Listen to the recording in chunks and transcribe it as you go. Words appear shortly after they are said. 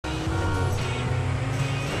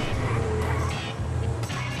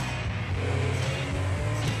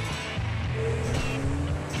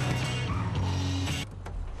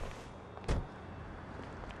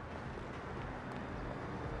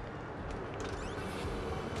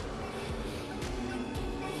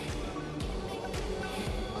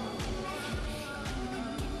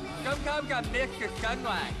khám gặp Nick cực cân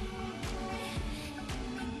ngoài.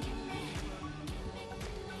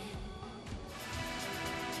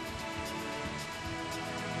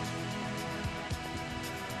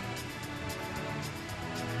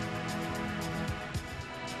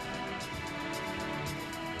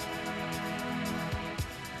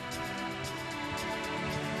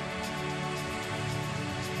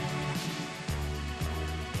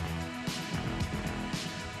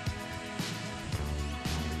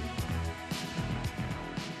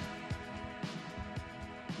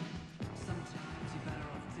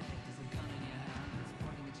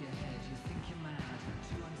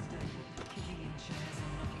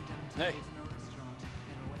 Hey,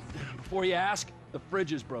 before you ask, the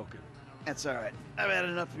fridge is broken. That's all right. I've had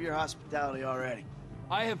enough of your hospitality already.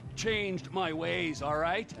 I have changed my ways, all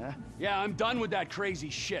right? Huh? Yeah, I'm done with that crazy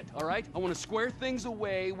shit, all right? I want to square things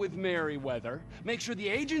away with Merryweather, make sure the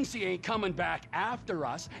agency ain't coming back after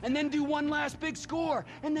us, and then do one last big score,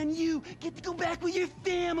 and then you get to go back with your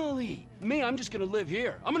family. Me, I'm just gonna live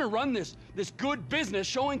here. I'm gonna run this good business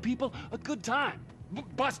showing people a good time.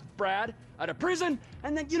 Bust Brad out of prison,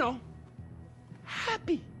 and then, you know,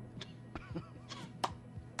 happy.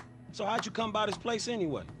 So how'd you come by this place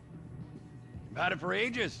anyway? I've had it for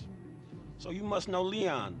ages. So you must know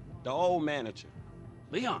Leon, the old manager.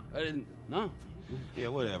 Leon, I didn't know. Yeah,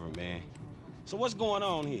 whatever, man. So what's going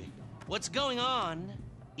on here? What's going on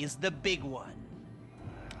is the big one.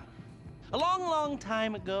 A long, long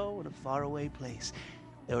time ago in a faraway place,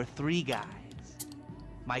 there were three guys.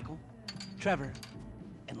 Michael, Trevor,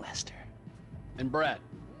 and Lester. And Brad.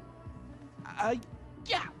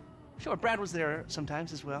 Yeah, sure, Brad was there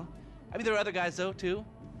sometimes as well. I mean, there were other guys, though, too.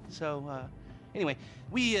 So, anyway,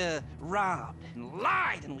 we, robbed and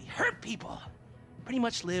lied and we hurt people. Pretty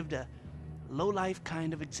much lived a low-life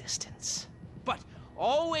kind of existence. But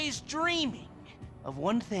always dreaming of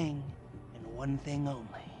one thing and one thing only.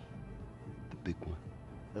 The big one.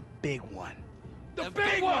 The big one. The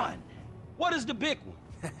big one! What is the big one?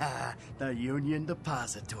 The Union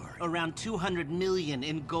Depository. Around 200 million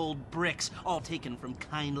in gold bricks, all taken from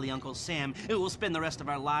kindly Uncle Sam, who will spend the rest of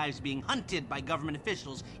our lives being hunted by government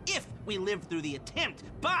officials if we live through the attempt.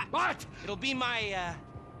 But What? it'll be my,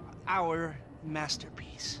 our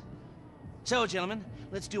masterpiece. So, gentlemen,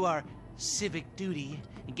 let's do our civic duty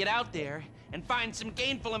and get out there and find some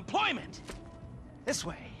gainful employment. This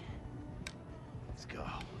way. Let's go.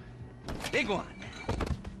 Big one.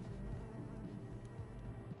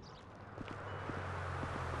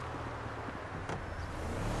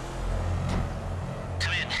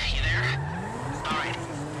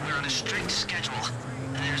 Strict schedule.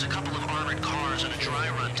 There's a couple of armored cars on a dry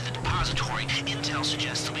run to the depository. Intel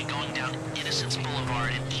suggests they'll be going down Innocence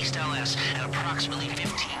Boulevard in East LS at approximately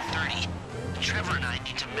 15:30. Trevor and I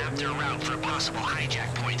need to map their route for a possible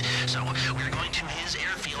hijack point, so we're going to his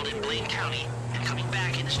airfield in Blaine County and coming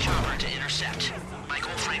back in his chopper to intercept.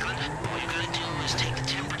 Michael Franklin, all you gotta do is take the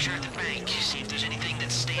temperature at the bank, see if there's anything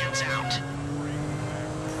that stands out.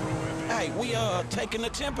 Hey, we, taking the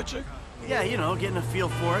temperature? Yeah, you know, getting a feel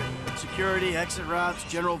for it. Security, exit routes,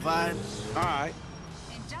 general vibe. All right.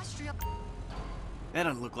 Industrial. That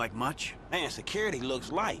doesn't look like much. Man, security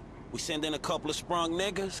looks light. We send in a couple of sprung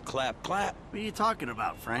niggas, clap, clap. What are you talking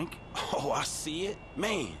about, Frank? Oh, I see it.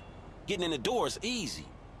 Man, getting in the door is easy.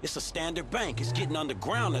 It's a standard bank. It's getting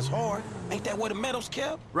underground that's hard. Ain't that where the metal's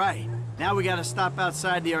kept? Right. Now we gotta stop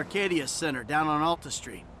outside the Arcadia Center down on Alta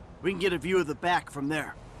Street. We can get a view of the back from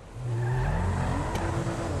there.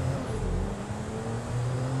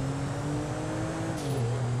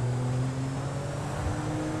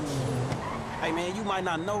 Hey man, you might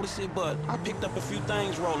not notice it, but I picked up a few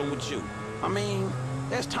things rolling with you. I mean,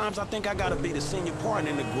 there's times I think I gotta be the senior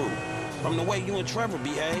partner in the group. From the way you and Trevor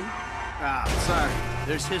behave. Ah, sorry.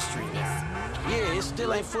 There's history there. Yeah, it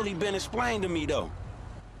still ain't fully been explained to me though.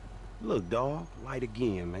 Look, dawg, light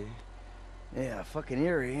again, man. Yeah, fucking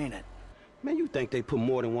eerie, ain't it? Man, you think they put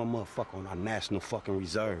more than one motherfucker on our national fucking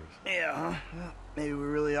reserves? Yeah, huh? Well, maybe we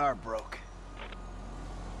really are broke.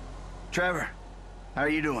 Trevor, how are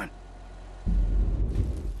you doing?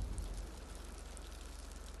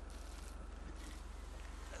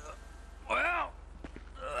 Well,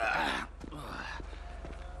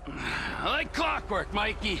 like clockwork,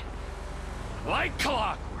 Mikey. Like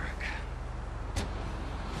clockwork.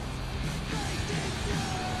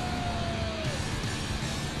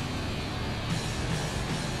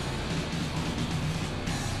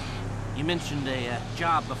 You mentioned a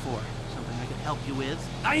job before. Something I could help you with?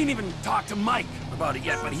 I ain't even talked to Mike about it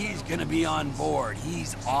yet, but he's gonna be on board.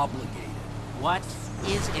 He's obligated. What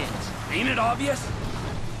is it? Ain't it obvious?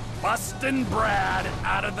 Bustin' Brad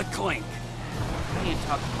out of the clink. I ain't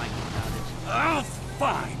talking to Mike about it. Oh,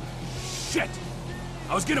 fine. Shit.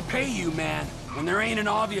 I was gonna pay you, man. When there ain't an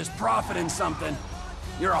obvious profit in something,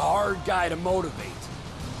 you're a hard guy to motivate.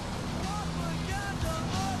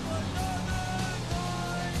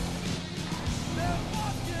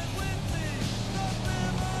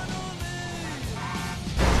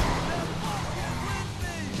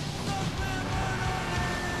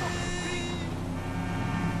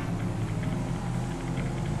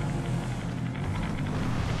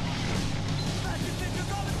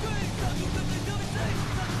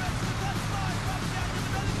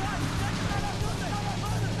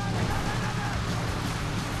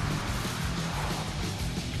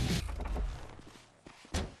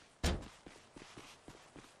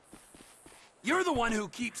 You're the one who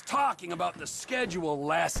keeps talking about the schedule,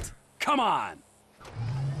 Lest. Come on.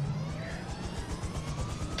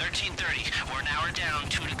 13:30. We're an hour down,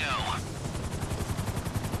 2 to go.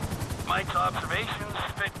 Mike's observations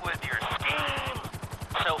fit with your scheme?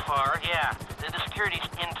 So far, yeah. The security's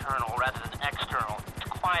internal rather than external. It's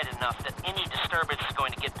quiet enough that any disturbance is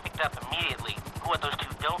going to get picked up immediately. What those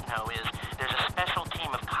two don't know is there's a special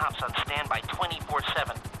team of cops on standby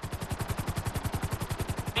 24/7.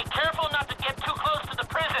 Be careful not to get too close to the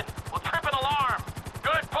prison. We'll trip an alarm.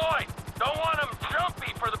 Good point. Don't want them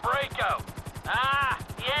jumpy for the breakout. Ah,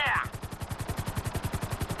 yeah.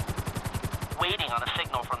 Waiting on a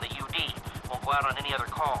signal from the UD. Won't go out on any other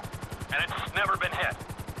call. And it's never been hit.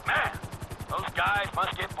 Man, those guys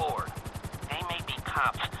must get bored. They may be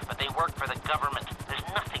cops, but they work for the government. There's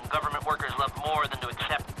nothing government workers love more than to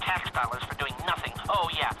accept tax dollars for doing nothing. Oh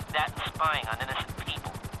yeah, that and spying on innocent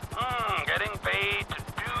people. Getting paid to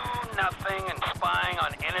do nothing and spying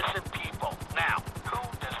on innocent people. Now, who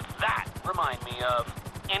does that remind me of?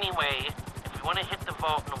 Anyway, if we want to hit the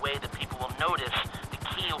vault in a way that people will notice, the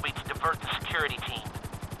key will be to divert the security team.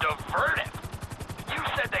 Divert it? You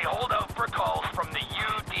said they hold out for calls from the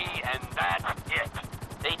UD and that's it.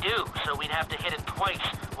 They do, so we'd have to hit it twice.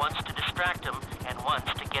 Once to distract them, and once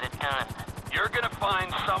to get it done. You're gonna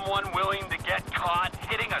find someone willing to get caught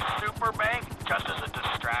hitting a super bank just as a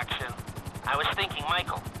distraction? I was thinking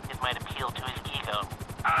Michael. It might appeal to his ego.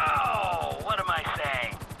 Oh, what am I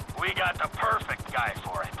saying? We got the perfect guy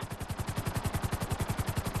for it.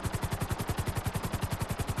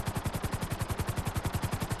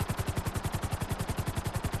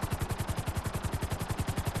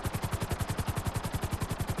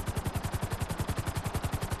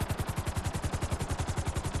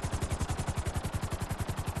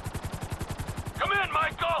 Come in,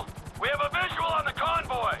 Michael! We have a visual on the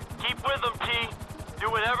convoy! Keep with them, T. Do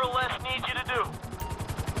whatever Les needs you to do.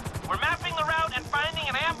 We're mapping the route and finding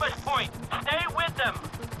an ambush point. Stay with them.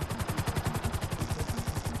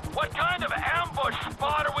 What kind of ambush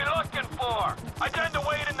spot are we looking for? I tend to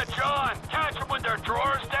wait in the jaw and catch them with their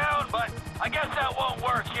drawers down, but I guess that won't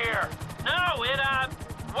work here. No, it,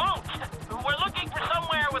 won't. We're looking for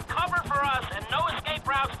somewhere with cover for us and no escape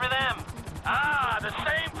routes for them. Ah, the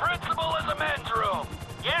same principle as a men's room.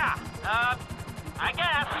 Yeah, I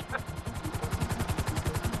guess.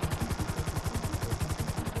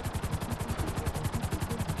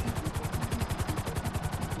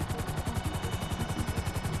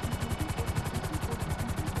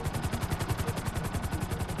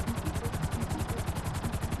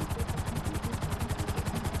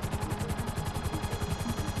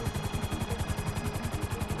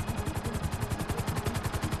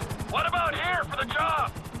 What about here for the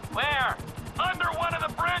job? Where? Under one of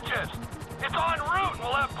the bridges. It's en route and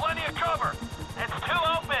we'll have plenty of cover. It's too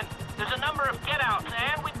open. There's a number of get-outs,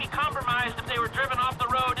 and we'd be compromised if they were driven off the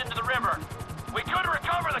road into the river. We could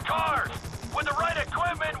recover the cars. With the right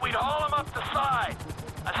equipment, we'd haul them up the side.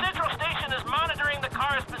 A central station is monitoring the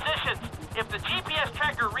car's positions. If the GPS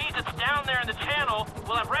tracker reads it's down there in the channel,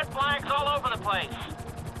 we'll have red flags all over the place.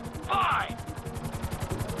 Fine.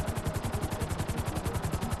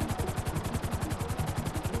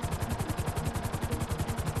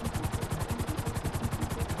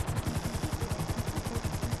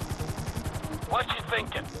 What you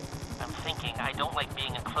thinking? I'm thinking I don't like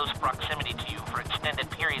being in close proximity to you for extended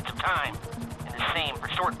periods of time, and the same for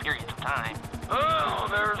short periods of time. Oh,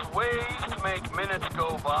 there's ways to make minutes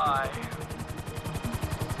go by.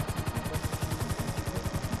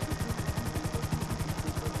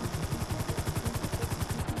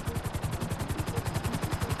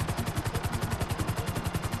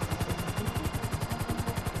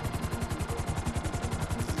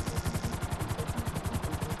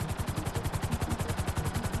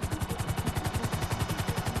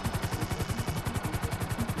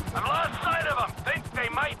 I've lost sight of them. Think they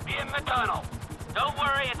might be in the tunnel. Don't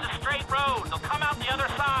worry, it's a straight road. They'll come out the other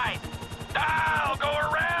side. Ah! while. Go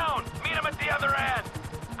around. Meet them at the other end.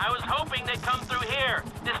 I was hoping they'd come through here.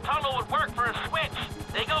 This tunnel would work for a switch.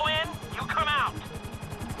 They go in, you come out.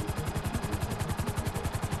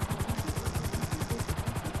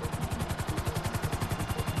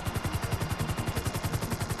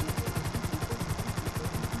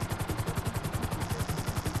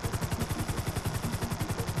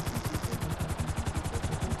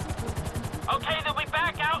 Okay, they'll be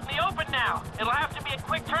back out in the open now. It'll have to be a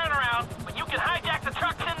quick turnaround, but you can hijack the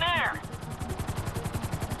trucks in there.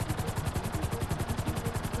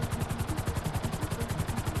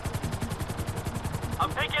 I'm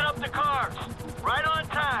picking up the cars. Right on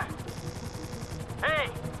time. Hey,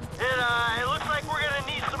 it looks like we're gonna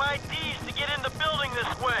need some IDs to get in the building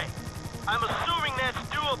this way. I'm assuming that's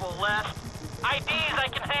doable, Les. IDs I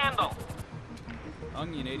can handle.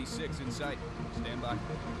 Onion 86 in sight. Stand by.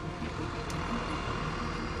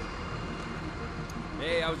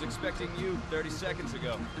 Hey, I was expecting you 30 seconds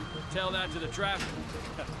ago. Tell that to the traffic.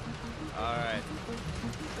 All right.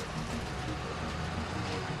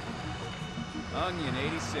 Onion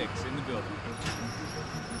 86 in the building.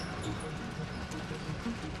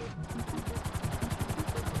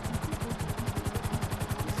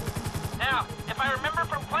 Now, if I remember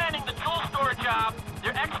from planning the tool store job,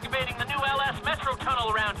 they're excavating the new LS Metro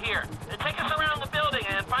tunnel around here. Take us around the building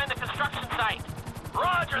and find the construction site.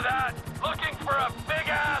 Roger that. Looking for a big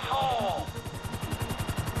asshole.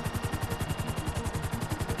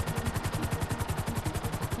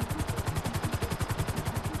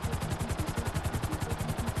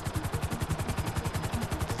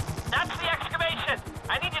 That's the excavation.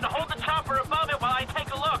 I need you to hold the chopper above it while I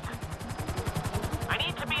take a look. I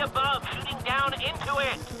need to be above, shooting down into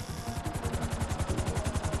it.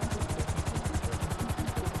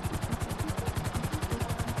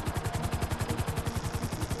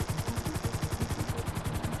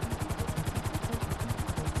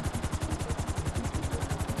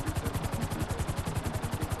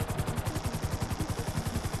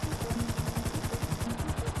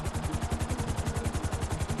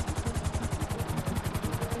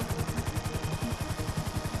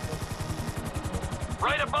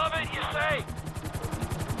 Right above it, you say?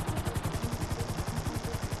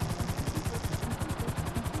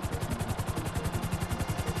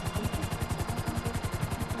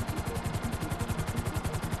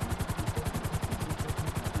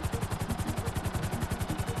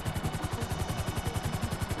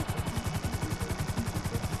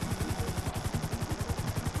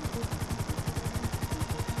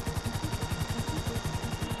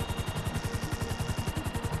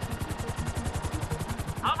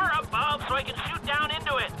 Hover above so I can shoot down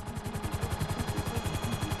into it.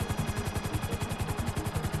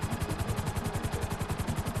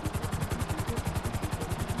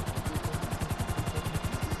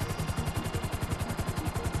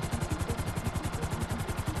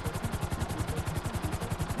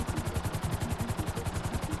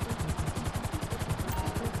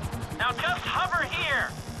 Now just hover here.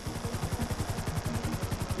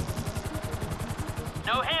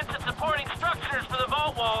 No hints at supporting structures for the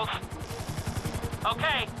vault walls.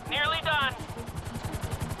 Okay, nearly done.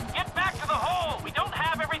 Get back to the hole. We don't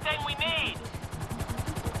have everything we need.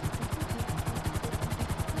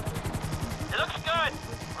 It looks good.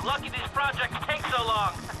 We're lucky these projects take so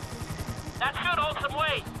long. That should hold some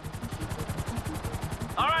weight.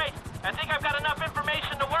 All right, I think I've got enough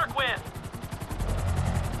information to work with.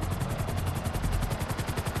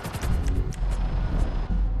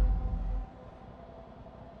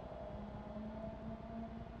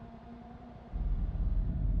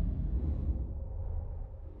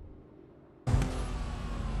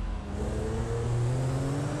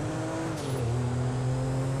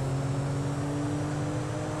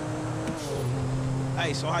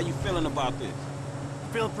 Hey, so how you feeling about this?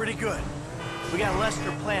 Feeling pretty good. We got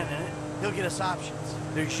Lester planning it. He'll get us options.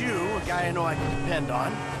 There's you, a guy I know I can depend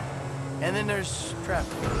on. And then there's Trevor.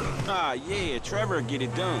 Ah, yeah, Trevor will get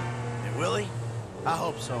it done. Hey, will he? I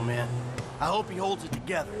hope so, man. I hope he holds it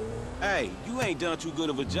together. Hey, you ain't done too good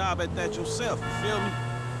of a job at that yourself, you feel me?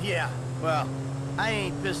 Yeah, well, I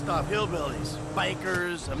ain't pissed off hillbillies,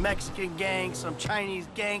 bikers, a Mexican gang, some Chinese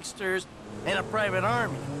gangsters, and a private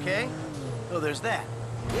army, okay? So there's that.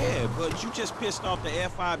 Yeah, but you just pissed off the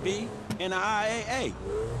FIB and the IAA.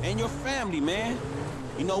 And your family, man.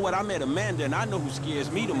 You know what, I met Amanda and I know who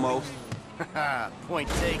scares me the most. Haha, point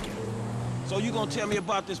taken. So you gonna tell me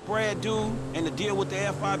about this Brad dude and the deal with the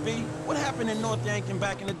FIB? What happened in North Yankton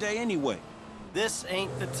back in the day anyway? This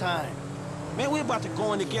ain't the time. Man, we're about to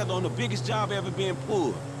go in together on the biggest job ever being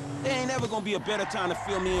pulled. There ain't ever gonna be a better time to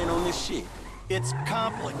fill me in on this shit. It's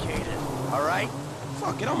complicated, all right?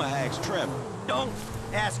 Fuck it, I'ma ask Trevor. Don't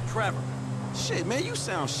ask Trevor. Shit, man, you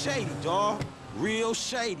sound shady, dawg. Real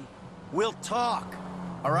shady. We'll talk,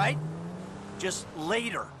 all right? Just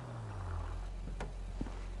later.